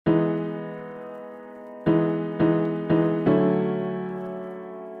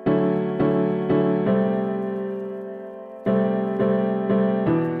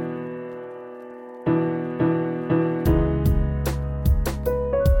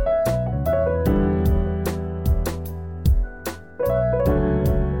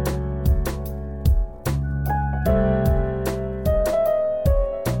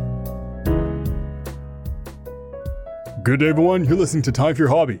Good day, everyone. You're listening to Time for Your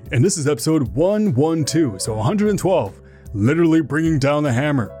Hobby, and this is episode 112, so 112, literally bringing down the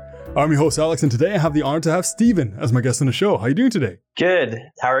hammer. I'm your host, Alex, and today I have the honor to have Steven as my guest on the show. How are you doing today? Good.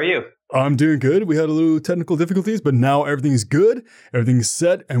 How are you? I'm doing good. We had a little technical difficulties, but now everything's good, everything's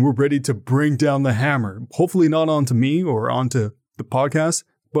set, and we're ready to bring down the hammer. Hopefully not onto me or onto the podcast,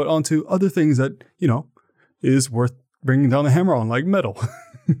 but onto other things that, is worth bringing down the hammer on, like metal.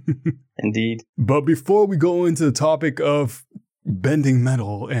 Indeed. But before we go into the topic of bending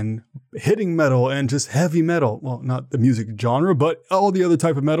metal and hitting metal and just heavy metal, well, not the music genre, but all the other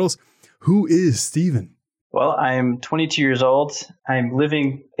type of metals, who is Steven? Well, I'm 22 years old. I'm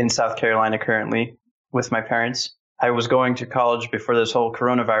living in South Carolina currently with my parents. I was going to college before this whole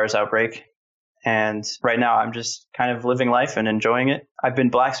coronavirus outbreak. And right now I'm just kind of living life and enjoying it. I've been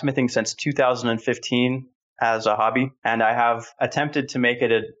blacksmithing since 2015 as a hobby, and I have attempted to make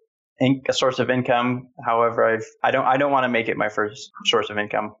it a source of income. However, I don't want to make it my first source of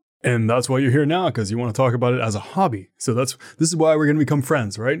income. And that's why you're here now, because you want to talk about it as a hobby. So this is why we're going to become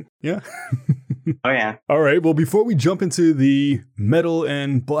friends, right? Yeah. Oh, yeah. All right. Well, before we jump into the metal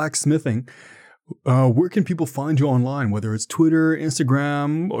and blacksmithing, where can people find you online, whether it's Twitter,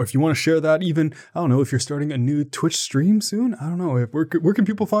 Instagram, or if you want to share that even, I don't know, if you're starting a new Twitch stream soon? I don't know. Where can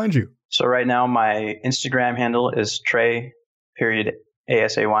people find you? So right now, my Instagram handle is Trey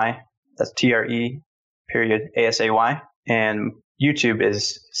 _ASAY. That's TRE _ASAY. And YouTube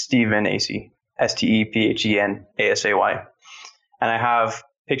is Steven AC, STEPHEN ASAY. And I have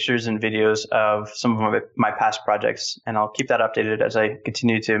pictures and videos of some of my past projects, and I'll keep that updated as I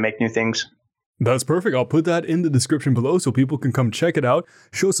continue to make new things. That's perfect. I'll put that in the description below so people can come check it out,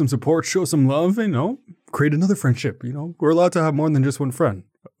 show some support, show some love, and, create another friendship. We're allowed to have more than just one friend.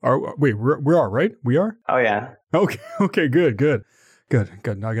 We are, right? We are? Oh, yeah. Okay, good.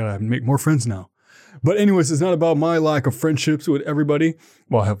 Now I gotta make more friends now. But anyways, it's not about my lack of friendships with everybody.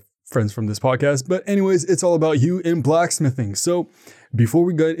 Well, I have friends from this podcast, but anyways, it's all about you in blacksmithing. So before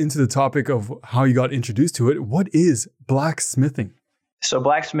we get into the topic of how you got introduced to it, what is blacksmithing? So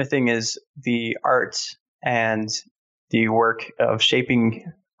blacksmithing is the art and the work of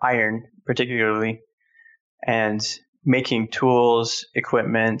shaping iron, particularly, and making tools,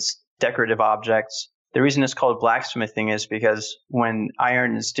 equipment, decorative objects. The reason it's called blacksmithing is because when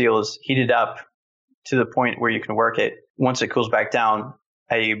iron and steel is heated up to the point where you can work it, once it cools back down,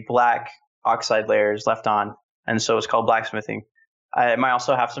 a black oxide layer is left on, and so it's called blacksmithing. It might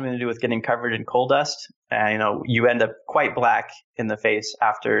also have something to do with getting covered in coal dust. You end up quite black in the face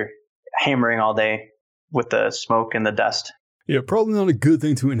after hammering all day with the smoke and the dust. Yeah, probably not a good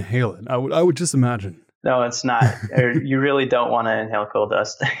thing to inhale it. I would just imagine. No, it's not. You really don't want to inhale coal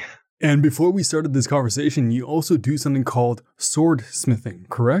dust. And before we started this conversation, you also do something called swordsmithing,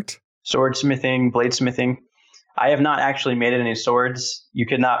 correct? Swordsmithing, bladesmithing. I have not actually made any swords. You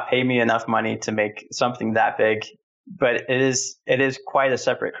could not pay me enough money to make something that big. But it is quite a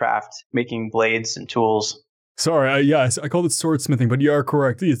separate craft, making blades and tools. Sorry, I called it swordsmithing, but you are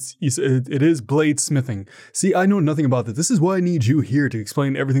correct. It is bladesmithing. See, I know nothing about this. This is why I need you here to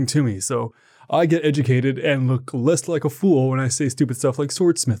explain everything to me, so I get educated and look less like a fool when I say stupid stuff like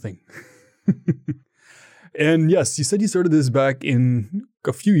swordsmithing. And yes, you said you started this back in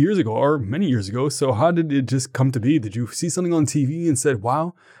a few years ago, or many years ago. So how did it just come to be? Did you see something on TV and said,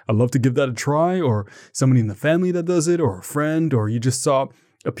 wow, I'd love to give that a try? Or somebody in the family that does it, or a friend, or you just saw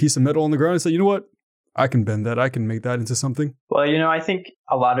a piece of metal on the ground and said, you know what? I can bend that. I can make that into something. Well, I think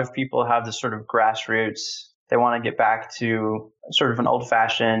a lot of people have this sort of grassroots. They want to get back to sort of an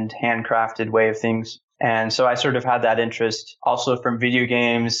old-fashioned, handcrafted way of things. And so I sort of had that interest also from video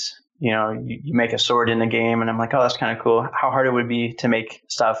games. You make a sword in the game, and I'm like, oh, that's kind of cool. How hard it would be to make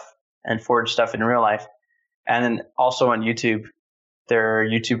stuff and forge stuff in real life. And then also on YouTube, there are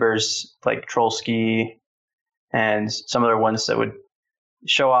YouTubers like Trollski and some other ones that would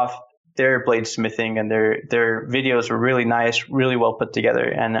show off their bladesmithing, and their videos were really nice, really well put together.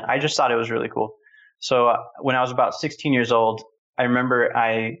 And I just thought it was really cool. So when I was about 16 years old, I remember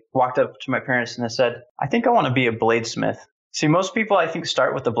I walked up to my parents and I said, I think I want to be a bladesmith. See, most people, I think,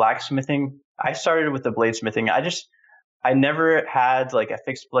 start with the blacksmithing. I started with the bladesmithing. I never had like a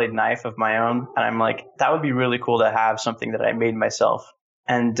fixed blade knife of my own. And I'm like, that would be really cool to have something that I made myself.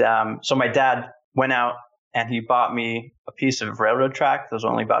 And so my dad went out and he bought me a piece of railroad track that was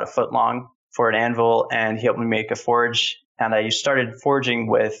only about a foot long for an anvil. And he helped me make a forge. And I started forging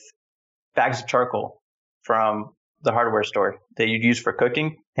with bags of charcoal from the hardware store that you'd use for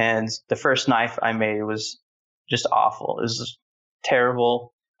cooking. And the first knife I made was just awful. It was just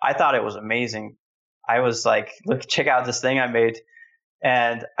terrible. I thought it was amazing. I was like, look, check out this thing I made.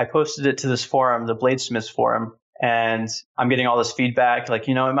 And I posted it to this forum, the Bladesmiths forum. And I'm getting all this feedback, like,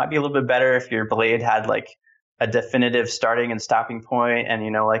 it might be a little bit better if your blade had like a definitive starting and stopping point and,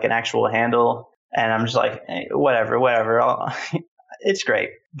 like an actual handle. And I'm just like, hey, whatever. It's great.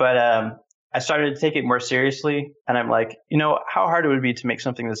 But I started to take it more seriously. And I'm like, how hard it would be to make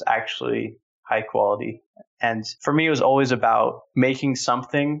something that's actually high quality. And for me, it was always about making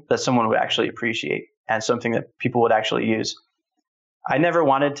something that someone would actually appreciate and something that people would actually use. I never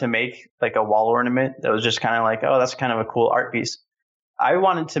wanted to make like a wall ornament that was just kind of like, oh, that's kind of a cool art piece. I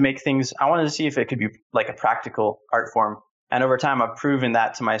wanted to make things, I wanted to see if it could be like a practical art form. And over time, I've proven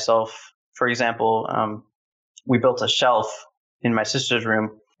that to myself. For example, we built a shelf in my sister's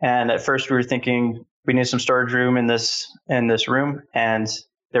room. And at first we were thinking we need some storage room in this room. And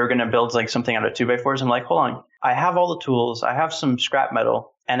they were going to build like something out of 2x4s. I'm like, hold on, I have all the tools. I have some scrap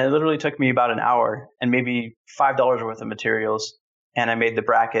metal. And it literally took me about an hour and maybe $5 worth of materials. And I made the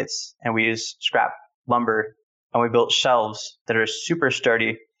brackets and we used scrap lumber and we built shelves that are super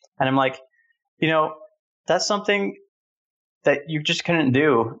sturdy. And I'm like, that's something that you just couldn't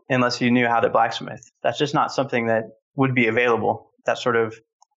do unless you knew how to blacksmith. That's just not something that would be available. That sort of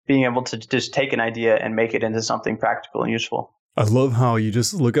being able to just take an idea and make it into something practical and useful. I love how you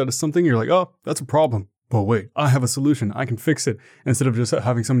just look at something, you're like, oh, that's a problem. But wait, I have a solution. I can fix it. Instead of just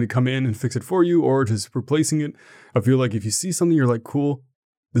having somebody come in and fix it for you or just replacing it. I feel like if you see something, you're like, cool,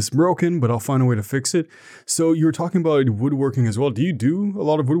 this is broken, but I'll find a way to fix it. So you were talking about woodworking as well. Do you do a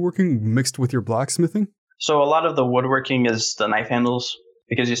lot of woodworking mixed with your blacksmithing? So a lot of the woodworking is the knife handles,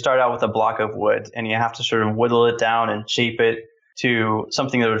 because you start out with a block of wood and you have to sort of whittle it down and shape it to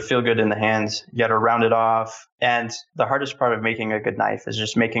something that would feel good in the hands. You got to round it off. And the hardest part of making a good knife is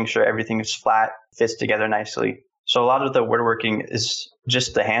just making sure everything is flat, fits together nicely. So a lot of the woodworking is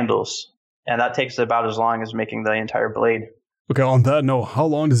just the handles. And that takes about as long as making the entire blade. Okay, on that note, how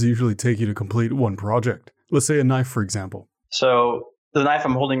long does it usually take you to complete one project? Let's say a knife, for example. So the knife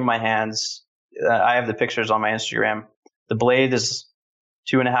I'm holding in my hands, I have the pictures on my Instagram. The blade is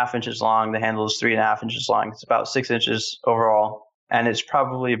 2.5 inches long. The handle is 3.5 inches long. It's about 6 inches overall. And it's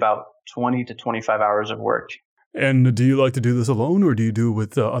probably about 20 to 25 hours of work. And do you like to do this alone or do you do it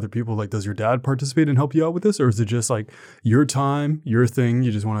with other people? Like, does your dad participate and help you out with this? Or is it just like your time, your thing?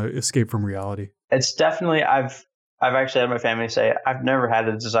 You just want to escape from reality? It's definitely, I've actually had my family say, I've never had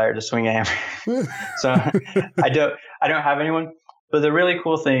a desire to swing a hammer. So I don't have anyone. But the really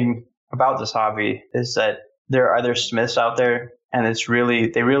cool thing about this hobby is that there are other smiths out there, and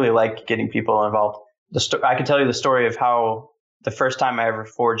they really like getting people involved. I can tell you the story of how the first time I ever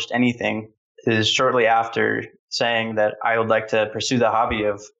forged anything is shortly after saying that I would like to pursue the hobby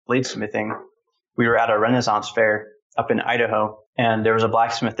of bladesmithing. We were at a Renaissance fair up in Idaho, and there was a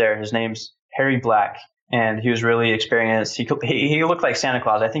blacksmith there. His name's Harry Black, and he was really experienced. He looked like Santa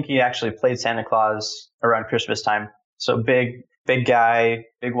Claus. I think he actually played Santa Claus around Christmas time. So big guy,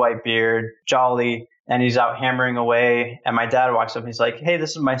 big white beard, jolly, and he's out hammering away. And my dad walks up and he's like, hey,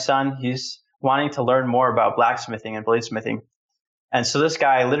 this is my son. He's wanting to learn more about blacksmithing and bladesmithing. And so this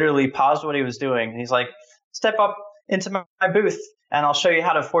guy literally paused what he was doing. He's like, step up into my booth and I'll show you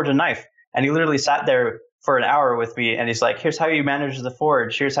how to forge a knife. And he literally sat there for an hour with me. And he's like, here's how you manage the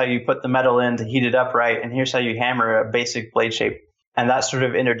forge. Here's how you put the metal in to heat it up right. And here's how you hammer a basic blade shape. And that sort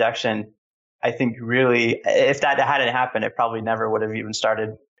of introduction, I think really, if that hadn't happened, it probably never would have even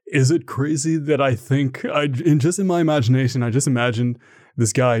started. Is it crazy that I think, in my imagination, I just imagined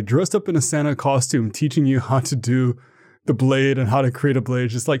this guy dressed up in a Santa costume teaching you how to do the blade and how to create a blade.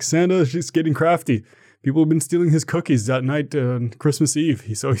 Just like Santa is just getting crafty. People have been stealing his cookies that night on Christmas Eve.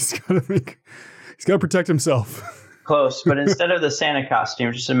 So he's got to protect himself. Close, but instead of the Santa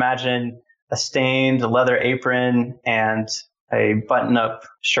costume, just imagine a stained leather apron and a button-up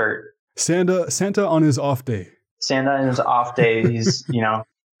shirt. Santa on his off day. Santa on his off day, he's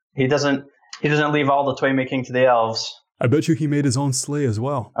he doesn't leave all the toy making to the elves. I bet you he made his own sleigh as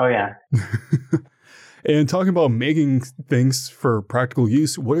well. Oh yeah. And talking about making things for practical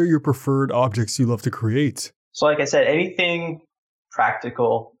use, what are your preferred objects you love to create? So like I said, anything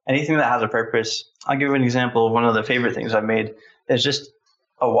practical, anything that has a purpose. I'll give you an example of one of the favorite things I've made. It's just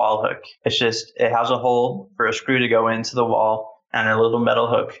a wall hook. It has a hole for a screw to go into the wall and a little metal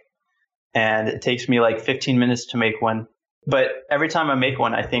hook. And it takes me like 15 minutes to make one. But every time I make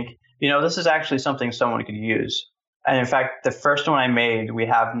one, I think, this is actually something someone could use. And in fact, the first one I made, we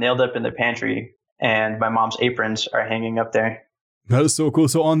have nailed up in the pantry. And my mom's aprons are hanging up there. That is so cool.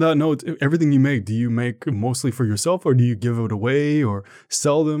 So on that note, everything you make, do you make mostly for yourself or do you give it away or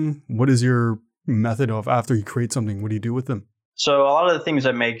sell them? What is your method of after you create something? What do you do with them? So a lot of the things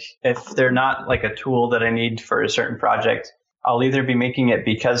I make, if they're not like a tool that I need for a certain project, I'll either be making it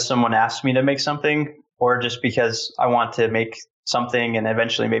because someone asked me to make something, or just because I want to make something and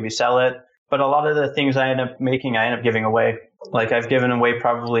eventually maybe sell it. But a lot of the things I end up making, I end up giving away. Like I've given away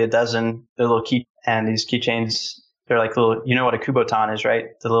probably a dozen the little key, and these keychains, they're like little, you know what a Kubotan is, right?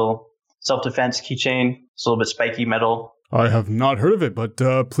 The little self-defense keychain. It's a little bit spiky metal. I have not heard of it, but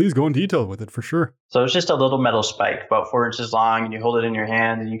please go in detail with it for sure. So it's just a little metal spike, about 4 inches long, and you hold it in your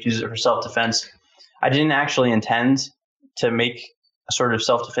hand and you can use it for self-defense. I didn't actually intend to make a sort of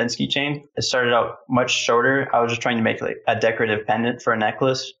self-defense keychain. It started out much shorter. I was just trying to make like a decorative pendant for a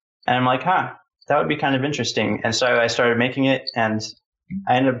necklace. And I'm like, that would be kind of interesting. And so I started making it, and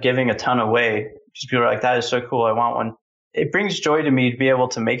I ended up giving a ton away because people are like, that is so cool. I want one. It brings joy to me to be able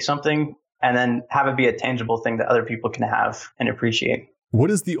to make something and then have it be a tangible thing that other people can have and appreciate.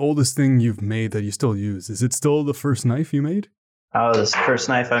 What is the oldest thing you've made that you still use? Is it still the first knife you made? Oh, this first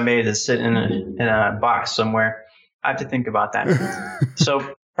knife I made is sitting in a box somewhere. I have to think about that.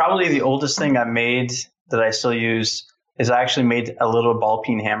 So probably the oldest thing I made that I still use is I actually made a little ball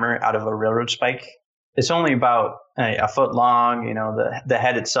peen hammer out of a railroad spike. It's only about a foot long. You know, the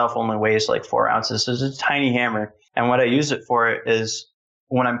head itself only weighs like 4 ounces. So it's a tiny hammer. And what I use it for is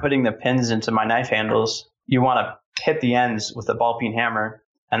when I'm putting the pins into my knife handles, you want to hit the ends with a ball peen hammer,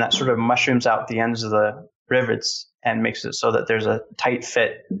 and that sort of mushrooms out the ends of the rivets and makes it so that there's a tight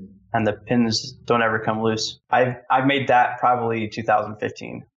fit and the pins don't ever come loose. I've made that probably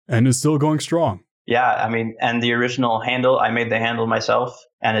 2015. And it's still going strong. Yeah, I mean, and the original handle, I made the handle myself,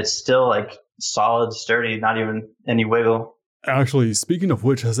 and it's still like solid, sturdy, not even any wiggle. Actually, speaking of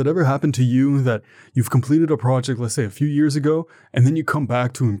which, has it ever happened to you that you've completed a project, let's say a few years ago, and then you come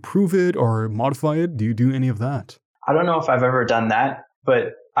back to improve it or modify it? Do you do any of that? I don't know if I've ever done that,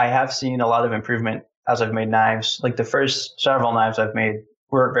 but I have seen a lot of improvement as I've made knives. Like the first several knives I've made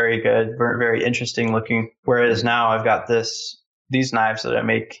weren't very good, weren't very interesting looking. Whereas now I've got these knives that I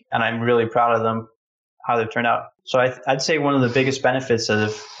make, and I'm really proud of them, how they've turned out. So I'd say one of the biggest benefits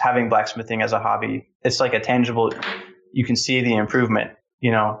of having blacksmithing as a hobby, it's like a tangible, you can see the improvement.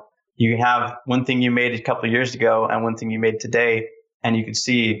 You know, you have one thing you made a couple of years ago and one thing you made today, and you can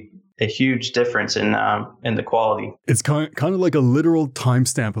see a huge difference in the quality. It's kind of like a literal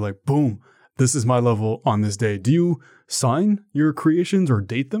timestamp, like boom, this is my level on this day. Do you sign your creations or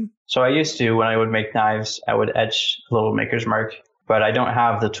date them? So I used to, when I would make knives, I would etch a little maker's mark, but I don't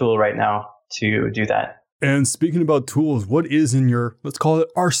have the tool right now to do that. And speaking about tools, what is in your, let's call it,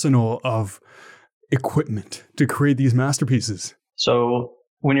 arsenal of equipment to create these masterpieces? So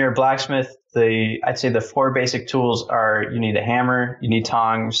when you're a blacksmith, I'd say the 4 basic tools are you need a hammer, you need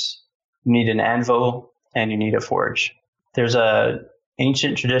tongs, you need an anvil, and you need a forge. There's a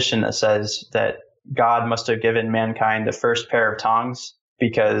ancient tradition that says that God must have given mankind the first pair of tongs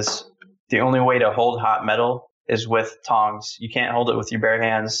because the only way to hold hot metal is with tongs. You can't hold it with your bare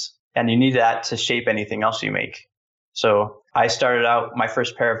hands, and you need that to shape anything else you make. So I started out, my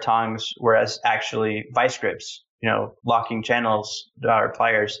first pair of tongs were as actually vice grips, locking channels or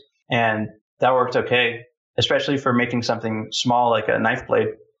pliers. And that worked okay, especially for making something small like a knife blade.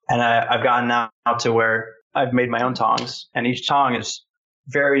 And I've gotten now to where I've made my own tongs, and each tong is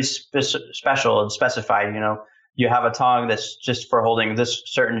very special and specified. You have a tong that's just for holding this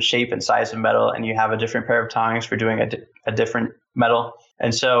certain shape and size of metal, and you have a different pair of tongs for doing a different metal.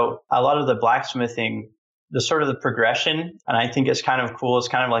 And so a lot of the blacksmithing, the sort of the progression, and I think it's kind of cool. It's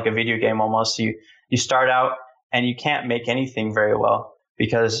kind of like a video game almost. You start out and you can't make anything very well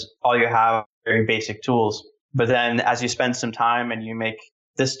because all you have are very basic tools. But then as you spend some time and you make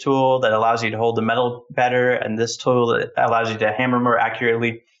this tool that allows you to hold the metal better and this tool that allows you to hammer more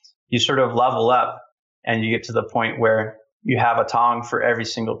accurately, you sort of level up and you get to the point where you have a tong for every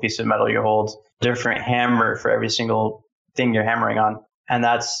single piece of metal you hold, different hammer for every single thing you're hammering on. And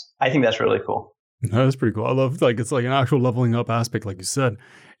I think that's really cool. That's pretty cool. I love, it's like an actual leveling up aspect, like you said.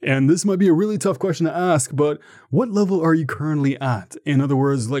 And this might be a really tough question to ask, but what level are you currently at? In other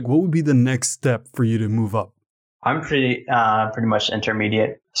words, what would be the next step for you to move up? I'm pretty much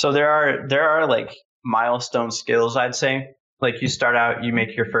intermediate. So there are like milestone skills, I'd say. Like you start out, you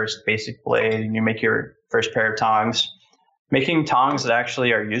make your first basic blade, and you make your first pair of tongs. Making tongs that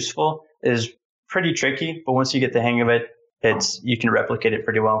actually are useful is pretty tricky, but once you get the hang of it, you can replicate it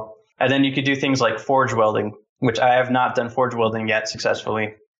pretty well. And then you could do things like forge welding, which I have not done forge welding yet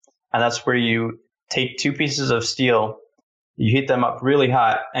successfully. And that's where you take 2 pieces of steel, you heat them up really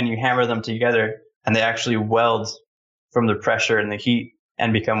hot, and you hammer them together, and they actually weld from the pressure and the heat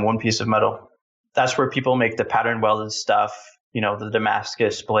and become one piece of metal. That's where people make the pattern welded stuff, the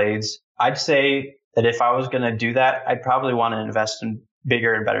Damascus blades. I'd say that if I was going to do that, I'd probably want to invest in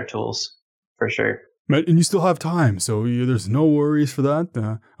bigger and better tools for sure. And you still have time, so there's no worries for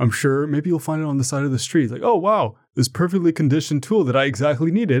that. I'm sure maybe you'll find it on the side of the street. Like, oh, wow, this perfectly conditioned tool that I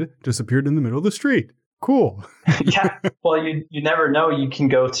exactly needed just appeared in the middle of the street. Cool. Yeah. Well, you never know. You can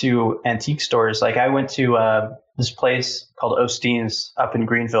go to antique stores. Like I went to this place called Osteen's up in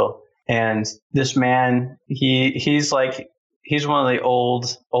Greenville. And this man, he's one of the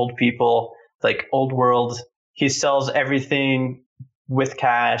old people, like old world. He sells everything with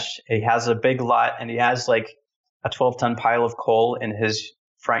cash. He has a big lot and he has like a 12-ton pile of coal in his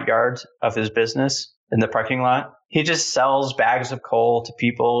front yard of his business in the parking lot. He just sells bags of coal to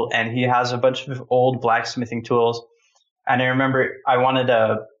people and he has a bunch of old blacksmithing tools. And I remember I wanted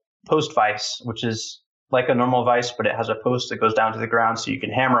a post vise, which is like a normal vise, but it has a post that goes down to the ground so you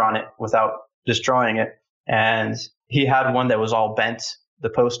can hammer on it without destroying it. And he had one that was all bent. The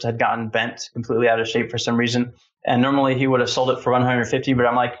post had gotten bent completely out of shape for some reason. And normally he would have sold it for 150, but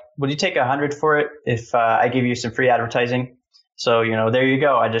I'm like, would you take 100 for it if I gave you some free advertising? So, there you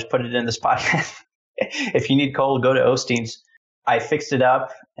go. I just put it in this podcast. If you need coal, go to Osteen's. I fixed it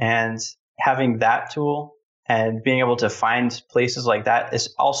up, and having that tool and being able to find places like that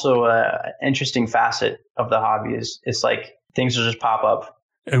is also an interesting facet of the hobby. It's like things will just pop up.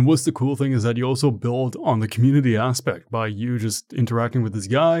 And what's the cool thing is that you also build on the community aspect by you just interacting with this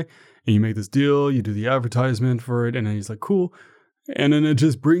guy, and you make this deal, you do the advertisement for it, and then he's like, cool. And then it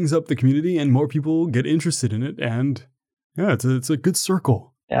just brings up the community and more people get interested in it. And yeah, it's a good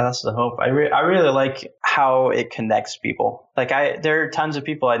circle. Yeah, that's the hope. I really like how it connects people. Like there are tons of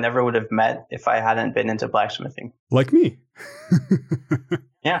people I never would have met if I hadn't been into blacksmithing. Like me.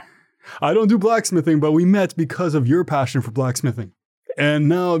 Yeah. I don't do blacksmithing, but we met because of your passion for blacksmithing. And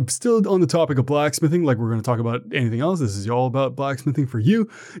now, still on the topic of blacksmithing, like we're going to talk about anything else, this is all about blacksmithing for you.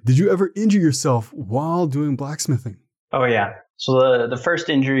 Did you ever injure yourself while doing blacksmithing? Oh, yeah. So the first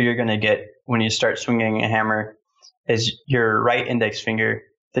injury you're going to get when you start swinging a hammer is your right index finger.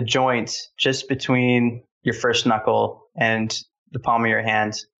 The joint just between your first knuckle and the palm of your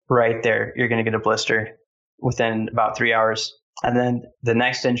hand, right there, you're going to get a blister within about 3 hours. And then the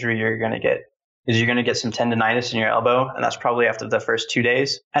next injury you're going to get is you're going to get some tendonitis in your elbow, and that's probably after the first 2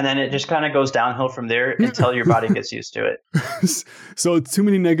 days. And then it just kind of goes downhill from there until your body gets used to it. So too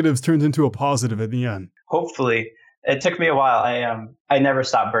many negatives turns into a positive at the end. Hopefully. It took me a while. I never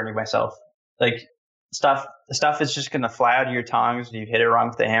stopped burning myself. Like stuff is just going to fly out of your tongs. You hit it wrong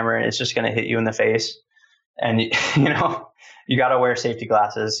with the hammer, and it's just going to hit you in the face. And you got to wear safety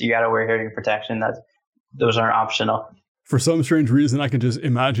glasses. You got to wear hearing protection. Those aren't optional. For some strange reason, I can just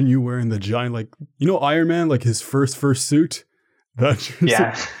imagine you wearing the giant, Iron Man, like his first suit.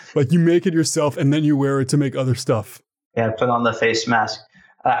 Yeah. Like you make it yourself and then you wear it to make other stuff. Yeah, put on the face mask.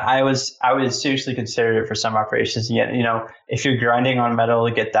 I would seriously consider it for some operations. Yet, if you're grinding on metal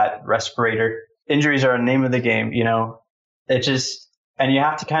to get that respirator, injuries are the name of the game. And you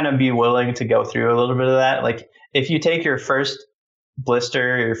have to kind of be willing to go through a little bit of that. Like if you take your first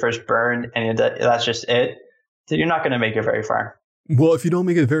blister, your first burn, and that's just it, then you're not going to make it very far. Well, if you don't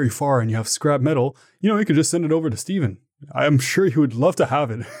make it very far and you have scrap metal, you could just send it over to Steven. I'm sure he would love to have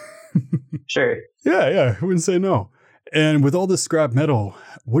it. Sure. Yeah, I wouldn't say no. And with all this scrap metal,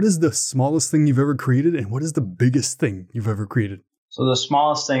 what is the smallest thing you've ever created and what is the biggest thing you've ever created? So the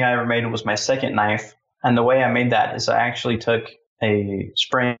smallest thing I ever made was my second knife. And the way I made that is I actually took a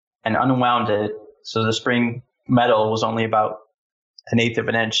spring and unwound it. So the spring metal was only about 1/8 of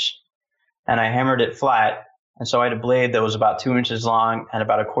an inch. And I hammered it flat. And so I had a blade that was about 2 inches long and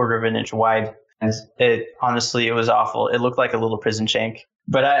about 1/4 of an inch wide. And it was awful. It looked like a little prison shank.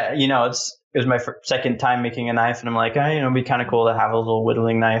 But it was my second time making a knife, and I'm like, it'd be kind of cool to have a little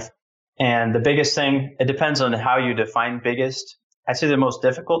whittling knife. And the biggest thing, it depends on how you define biggest. I'd say the most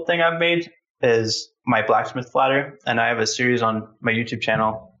difficult thing I've made is my blacksmith flatter, and I have a series on my YouTube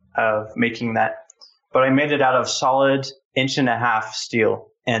channel of making that. But I made it out of solid 1.5 inch steel,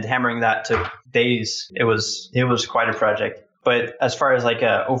 and hammering that took days. It was quite a project. But as far as like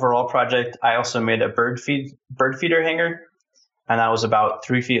a overall project, I also made a bird feeder hanger. And that was about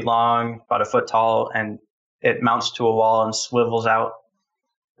 3 feet long, about 1 foot tall, and it mounts to a wall and swivels out,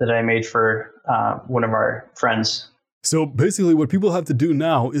 that I made for one of our friends. So basically what people have to do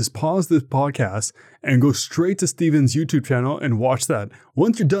now is pause this podcast and go straight to Steven's YouTube channel and watch that.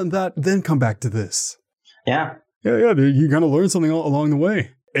 Once you're done that, then come back to this. Yeah. Yeah. You're going to learn something along the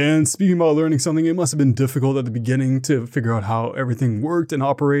way. And speaking about learning something, it must have been difficult at the beginning to figure out how everything worked and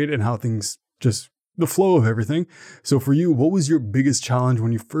operate and how things just the flow of everything. So for you, what was your biggest challenge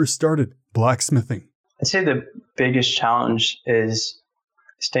when you first started blacksmithing? I'd say the biggest challenge is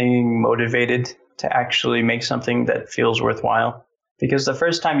staying motivated to actually make something that feels worthwhile. Because the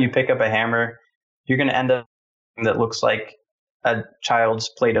first time you pick up a hammer, you're going to end up that looks like a child's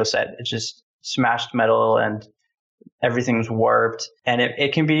Play-Doh set. It's just smashed metal and everything's warped, and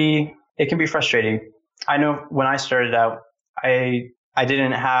it can be frustrating. I know when I started out, I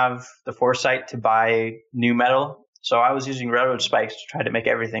didn't have the foresight to buy new metal, so I was using railroad spikes to try to make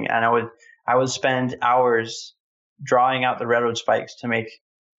everything, and I would spend hours drawing out the railroad spikes to make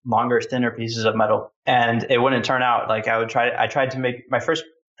longer, thinner pieces of metal, and it wouldn't turn out. Like I tried to make my first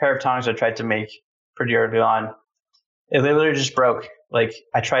pair of tongs. I tried to make pretty early on. It literally just broke. Like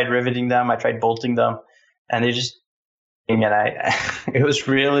I tried riveting them, I tried bolting them, and they just. And it was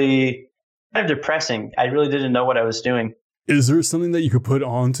really kind of depressing. I really didn't know what I was doing. Is there something that you could put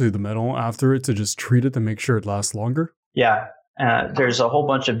onto the metal after it to just treat it to make sure it lasts longer? Yeah, there's a whole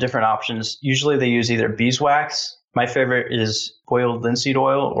bunch of different options. Usually they use either beeswax. My favorite is boiled linseed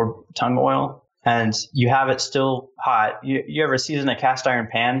oil or tung oil. And you have it still hot. You ever season a cast iron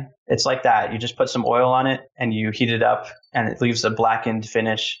pan? It's like that. You just put some oil on it and you heat it up and it leaves a blackened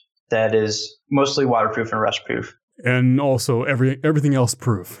finish that is mostly waterproof and rust proof. And also everything else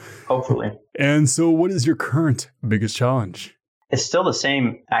proof. Hopefully. And so what is your current biggest challenge? It's still the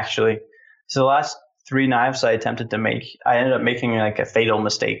same, actually. So the last 3 knives I attempted to make, I ended up making like a fatal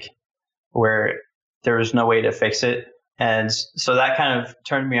mistake where there was no way to fix it. And so that kind of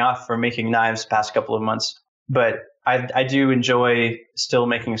turned me off from making knives the past couple of months. But I do enjoy still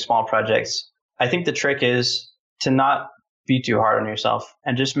making small projects. I think the trick is to not be too hard on yourself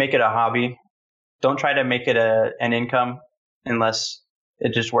and just make it a hobby. Don't try to make it an income unless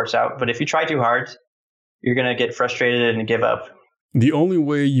it just works out. But if you try too hard, you're going to get frustrated and give up. The only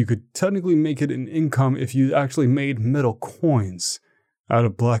way you could technically make it an income if you actually made metal coins out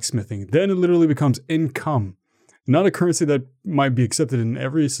of blacksmithing. Then it literally becomes income. Not a currency that might be accepted in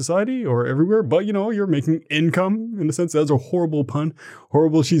every society or everywhere, but you're making income in a sense. That's a horrible pun,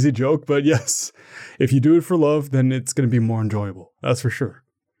 horrible cheesy joke. But yes, if you do it for love, then it's going to be more enjoyable. That's for sure.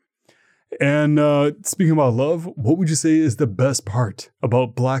 And speaking about love, what would you say is the best part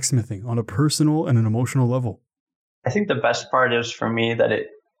about blacksmithing on a personal and an emotional level? I think the best part is for me that it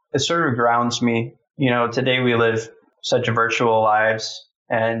sort of grounds me. Today we live such virtual lives,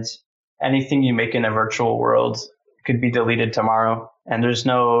 and anything you make in a virtual world could be deleted tomorrow, and there's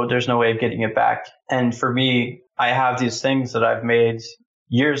no way of getting it back. And for me, I have these things that I've made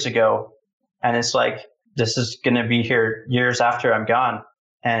years ago, and it's like this is going to be here years after I'm gone.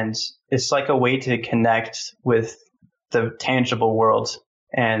 And it's like a way to connect with the tangible world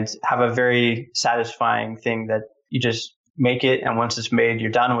and have a very satisfying thing that you just make it. And once it's made,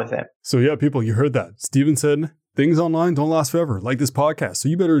 you're done with it. So yeah, people, you heard that. Steven said things online don't last forever, like this podcast. So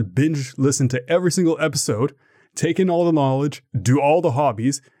you better binge listen to every single episode, take in all the knowledge, do all the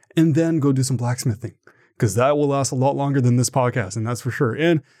hobbies, and then go do some blacksmithing, because that will last a lot longer than this podcast. And that's for sure.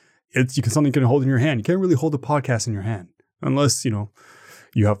 And it's something you can hold in your hand. You can't really hold a podcast in your hand unless,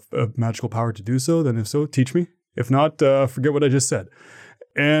 you have a magical power to do so. Then if so, teach me. If not, forget what I just said.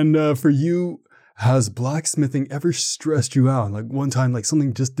 And for you, has blacksmithing ever stressed you out? Like one time, like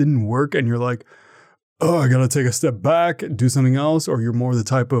something just didn't work and you're like, oh, I got to take a step back, do something else? Or you're more the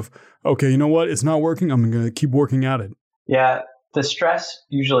type of, okay, you know what? It's not working. I'm going to keep working at it. Yeah. The stress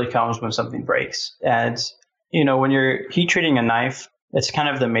usually comes when something breaks. And, when you're heat treating a knife, it's kind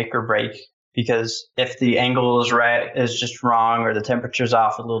of the make or break. Because if the angle is just wrong or the temperature's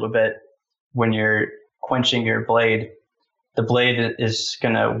off a little bit when you're quenching your blade, the blade is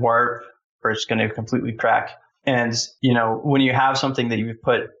going to warp or it's going to completely crack. And, when you have something that you've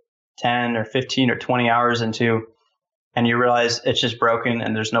put 10 or 15 or 20 hours into and you realize it's just broken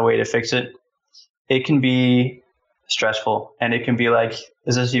and there's no way to fix it, it can be stressful and it can be like,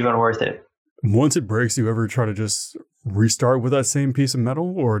 is this even worth it? Once it breaks, do you ever try to just restart with that same piece of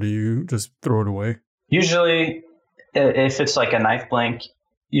metal, or do you just throw it away? Usually, if it's like a knife blank,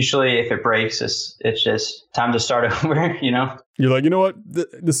 usually if it breaks, it's just time to start over, You're like, you know what?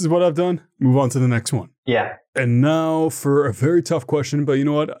 This is what I've done. Move on to the next one. Yeah. And now for a very tough question, but you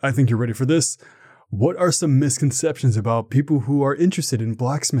know what? I think you're ready for this. What are some misconceptions about people who are interested in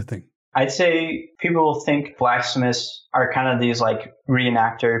blacksmithing? I'd say people think blacksmiths are kind of these like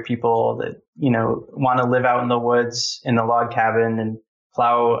reenactor people that, want to live out in the woods in the log cabin and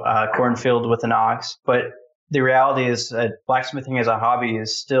plow a cornfield with an ox. But the reality is that blacksmithing as a hobby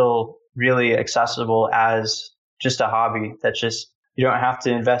is still really accessible as just a hobby. That's just, you don't have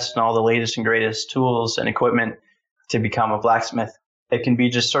to invest in all the latest and greatest tools and equipment to become a blacksmith. It can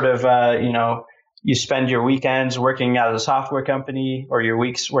be just sort of, you spend your weekends working at a software company or your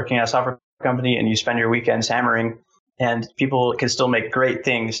weeks working at a software company and you spend your weekends hammering, and people can still make great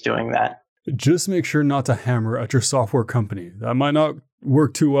things doing that. Just make sure not to hammer at your software company. That might not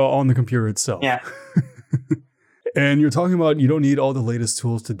work too well on the computer itself. Yeah. And you're talking about you don't need all the latest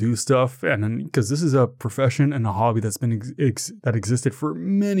tools to do stuff, and because this is a profession and a hobby that's been that existed for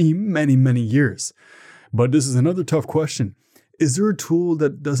many, many, many years. But this is another tough question. Is there a tool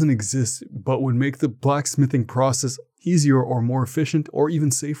that doesn't exist but would make the blacksmithing process easier or more efficient or even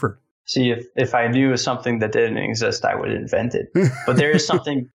safer? See, if I knew something that didn't exist, I would invent it. But there is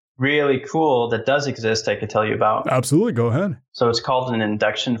something really cool that does exist I could tell you about. Absolutely. Go ahead. So it's called an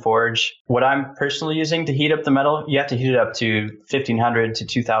induction forge. What I'm personally using to heat up the metal, you have to heat it up to 1500 to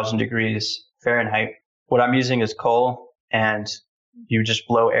 2000 degrees Fahrenheit. What I'm using is coal, and you just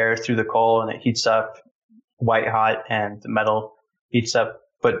blow air through the coal and it heats up white hot and the metal heats up.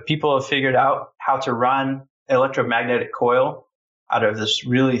 But people have figured out how to run electromagnetic coil out of this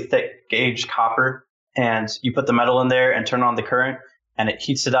really thick gauge copper, and you put the metal in there and turn on the current, and it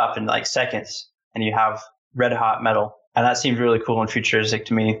heats it up in like seconds, and you have red hot metal. And that seemed really cool and futuristic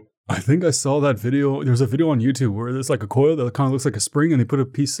to me. I think I saw that video. There's a video on YouTube where there's like a coil that kind of looks like a spring, and they put a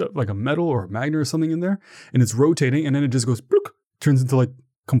piece of like a metal or a magnet or something in there, and it's rotating, and then it just goes, blook, turns into like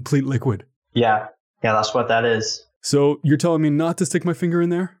complete liquid. Yeah, that's what that is. So you're telling me not to stick my finger in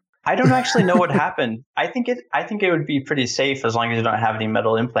there? I don't actually know what happened. I think it would be pretty safe as long as you don't have any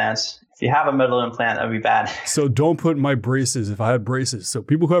metal implants. If you have a metal implant, that would be bad. So don't put my braces if I had braces. So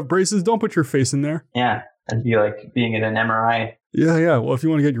people who have braces, don't put your face in there. Yeah, it'd be like being in an MRI. Yeah. Well, if you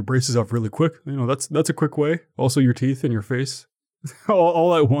want to get your braces off really quick, that's a quick way. Also your teeth and your face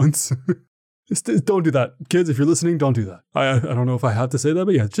all at once. Just don't do that. Kids, if you're listening, don't do that. I don't know if I have to say that,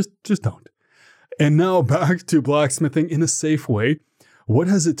 but yeah, just don't. And now back to blacksmithing in a safe way. What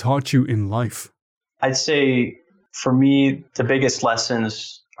has it taught you in life? I'd say for me, the biggest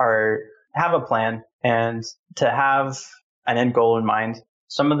lessons are have a plan and to have an end goal in mind.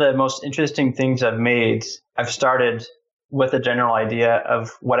 Some of the most interesting things I've started with a general idea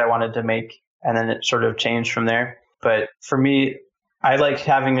of what I wanted to make, and then it sort of changed from there. But for me, I like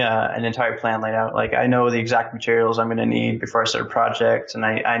having an entire plan laid out. Like I know the exact materials I'm going to need before I start a project, and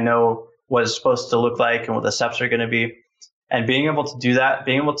I know what it's supposed to look like and what the steps are going to be. And being able to do that,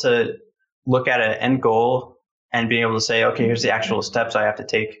 being able to look at an end goal and being able to say, okay, here's the actual steps I have to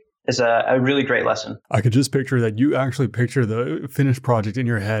take is a really great lesson. I could just picture that you actually picture the finished project in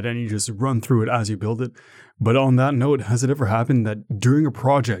your head and you just run through it as you build it. But on that note, has it ever happened that during a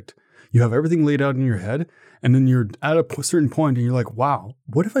project, you have everything laid out in your head and then you're at a certain point and you're like, wow,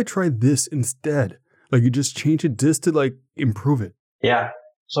 what if I tried this instead? Like you just change it just to like improve it. Yeah.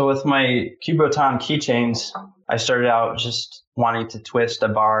 So with my Cubotan keychains, I started out just wanting to twist a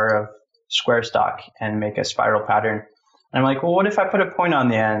bar of square stock and make a spiral pattern. And I'm like, well, what if I put a point on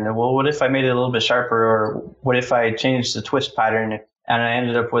the end? Well, what if I made it a little bit sharper? Or what if I changed the twist pattern? And I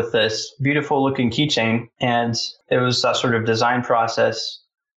ended up with this beautiful looking keychain. And it was that sort of design process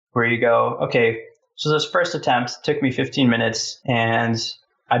where you go, okay, so this first attempt took me 15 minutes and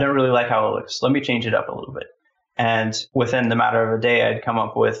I don't really like how it looks. Let me change it up a little bit. And within the matter of a day, I'd come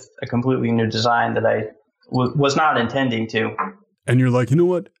up with a completely new design that I was not intending to. And you're like, you know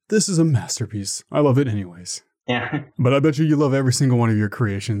what? This is a masterpiece. I love it anyways. Yeah. But I bet you love every single one of your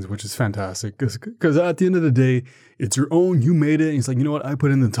creations, which is fantastic. Because at the end of the day, it's your own. You made it. And it's like, you know what? I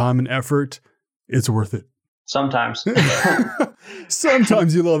put in the time and effort. It's worth it. Sometimes.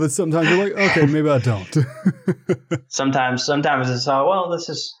 Sometimes you love it. Sometimes you're like, okay, maybe I don't. Sometimes it's, well, this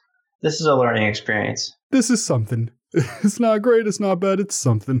is a learning experience. This is something. It's not great. It's not bad. It's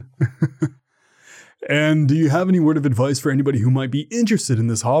something. And do you have any word of advice for anybody who might be interested in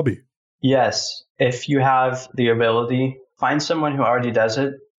this hobby? Yes. If you have the ability, find someone who already does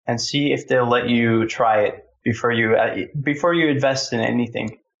it and see if they'll let you try it before you invest in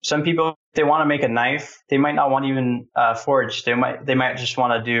anything. Some people, they want to make a knife. They might not want to even forge. They might just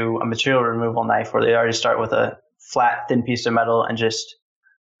want to do a material removal knife where they already start with a flat, thin piece of metal and just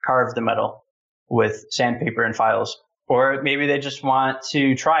carve the metal with sandpaper and files. Or maybe they just want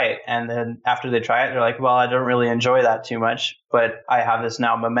to try it. And then after they try it, they're like, well, I don't really enjoy that too much, but I have this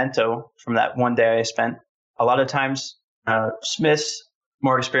now memento from that one day I spent. A lot of times, smiths,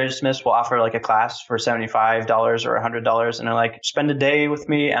 more experienced smiths will offer like a class for $75 or $100. And they're like, spend a day with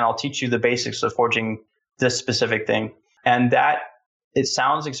me and I'll teach you the basics of forging this specific thing. And that, it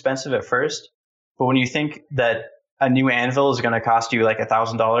sounds expensive at first, but when you think that a new anvil is going to cost you like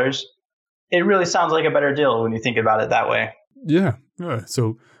 $1,000, it really sounds like a better deal when you think about it that way. Yeah.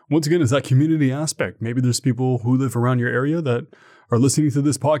 So once again, it's that community aspect. Maybe there's people who live around your area that are listening to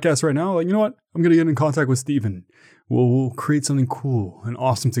this podcast right now. Like, you know what? I'm going to get in contact with Steven. We'll create something cool and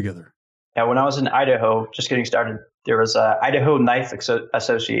awesome together. Yeah. When I was in Idaho, just getting started, there was a Idaho Knife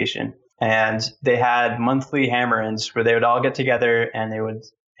Association. and they had monthly hammer-ins where they would all get together and they would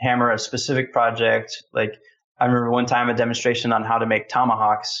hammer a specific project. Like I remember one time a demonstration on how to make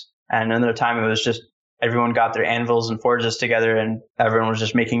tomahawks, and another time it was just everyone got their anvils and forges together and everyone was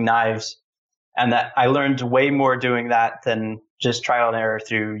just making knives. And that I learned way more doing that than just trial and error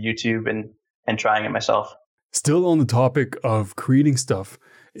through YouTube and trying it myself. Still on the topic of creating stuff,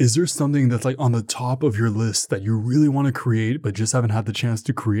 is there something that's like on the top of your list that you really want to create but just haven't had the chance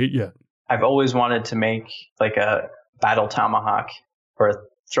to create yet? I've always wanted to make like a battle tomahawk or a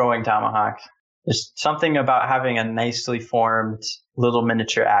throwing tomahawk. There's something about having a nicely formed little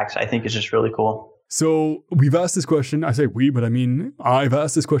miniature axe I think is just really cool. So we've asked this question. I say we, but I mean, I've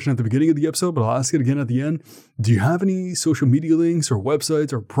asked this question at the beginning of the episode, but I'll ask it again at the end. Do you have any social media links or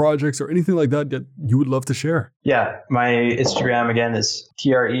websites or projects or anything like that that you would love to share? Yeah, my Instagram again is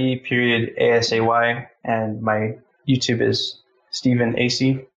TRE.ASAY, and my YouTube is Stephen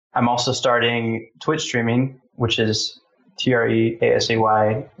AC. I'm also starting Twitch streaming, which is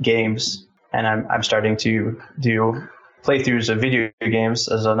TREASAY Games, and I'm starting to do playthroughs of video games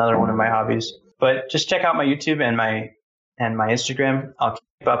as another one of my hobbies. But just check out my YouTube and my Instagram. I'll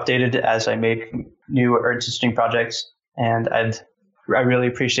keep updated as I make new or interesting projects, and I really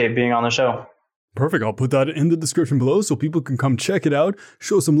appreciate being on the show. Perfect. I'll put that in the description below so people can come check it out,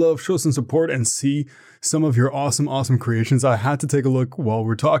 show some love, show some support, and see some of your awesome creations. I had to take a look while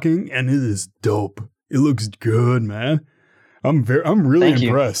we're talking, and it is dope. It looks good, man. I'm really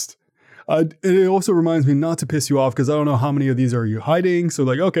impressed. It also reminds me not to piss you off because I don't know how many of these are you hiding. So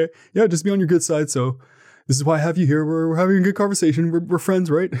like, okay, yeah, just be on your good side. So this is why I have you here. We're having a good conversation. We're friends,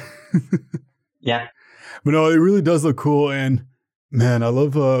 right? Yeah. But no, it really does look cool. And man, I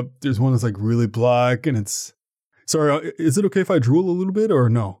love, there's one that's like really black and it's, sorry, is it okay if I drool a little bit or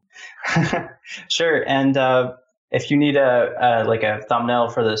no? Sure. And if you need a thumbnail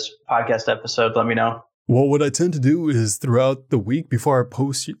for this podcast episode, let me know. Well, what I tend to do is throughout the week before I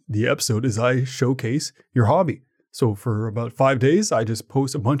post the episode is I showcase your hobby. So for about 5 days, I just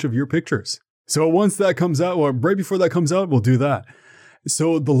post a bunch of your pictures. So once that comes out, or right before that comes out, we'll do that.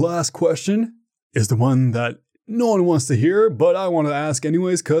 So the last question is the one that no one wants to hear, but I want to ask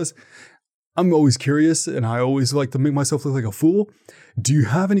anyways, because I'm always curious and I always like to make myself look like a fool. Do you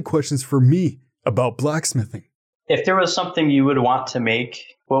have any questions for me about blacksmithing? If there was something you would want to make,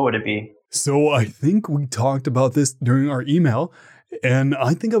 what would it be? So I think we talked about this during our email, and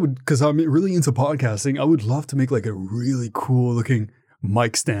I think I would, because I'm really into podcasting, I would love to make like a really cool looking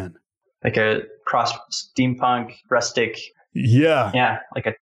mic stand. Like a cross steampunk rustic. Yeah. Yeah, like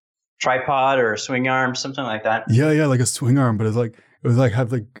a tripod or a swing arm, something like that. Yeah, like a swing arm, but it was like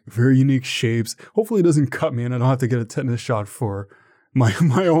have like very unique shapes. Hopefully it doesn't cut me and I don't have to get a tetanus shot for my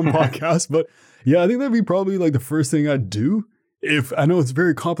own podcast. But yeah, I think that'd be probably like the first thing I'd do. If I know it's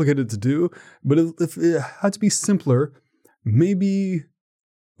very complicated to do, but if it had to be simpler, maybe,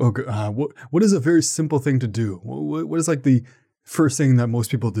 what is a very simple thing to do? What is like the first thing that most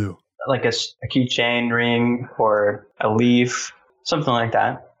people do? Like a keychain ring or a leaf, something like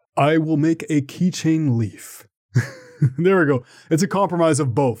that. I will make a keychain leaf. There we go. It's a compromise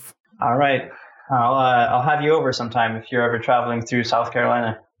of both. All right. I'll have you over sometime if you're ever traveling through South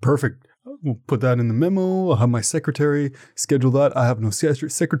Carolina. Perfect. We'll put that in the memo. I'll have my secretary schedule that. I have no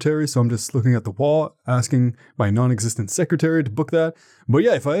secretary, so I'm just looking at the wall, asking my non-existent secretary to book that. But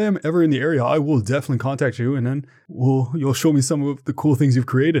yeah, if I am ever in the area, I will definitely contact you, and then you'll show me some of the cool things you've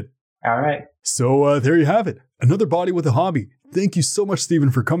created. All right. So there you have it. Another body with a hobby. Thank you so much,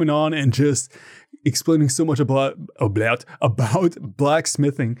 Stephen, for coming on and just explaining so much about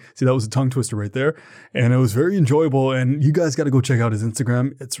blacksmithing. See, that was a tongue twister right there. And it was very enjoyable. And you guys got to go check out his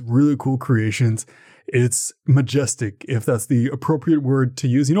Instagram. It's really cool creations. It's majestic, if that's the appropriate word to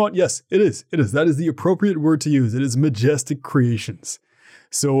use. You know what? Yes, it is. It is. That is the appropriate word to use. It is majestic creations.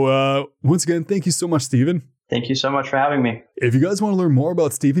 So once again, thank you so much, Stephen. Thank you so much for having me. If you guys want to learn more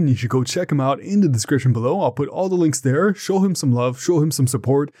about Stephen, you should go check him out in the description below. I'll put all the links there. Show him some love, show him some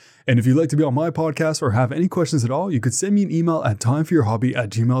support. And if you'd like to be on my podcast or have any questions at all, you could send me an email at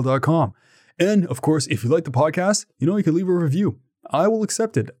timeforyourhobby@gmail.com. And of course, if you like the podcast, you can leave a review. I will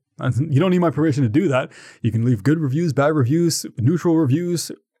accept it. You don't need my permission to do that. You can leave good reviews, bad reviews, neutral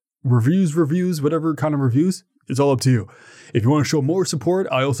reviews, whatever kind of reviews. It's all up to you. If you want to show more support,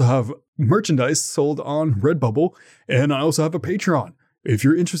 I also have merchandise sold on Redbubble, and I also have a Patreon. If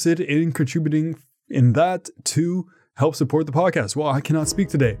you're interested in contributing in that to help support the podcast, well, I cannot speak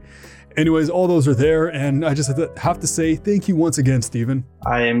today. Anyways, all those are there, and I just have to say thank you once again, Stephen.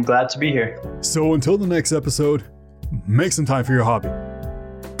 I am glad to be here. So until the next episode, make some time for your hobby.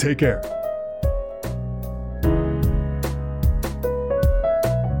 Take care.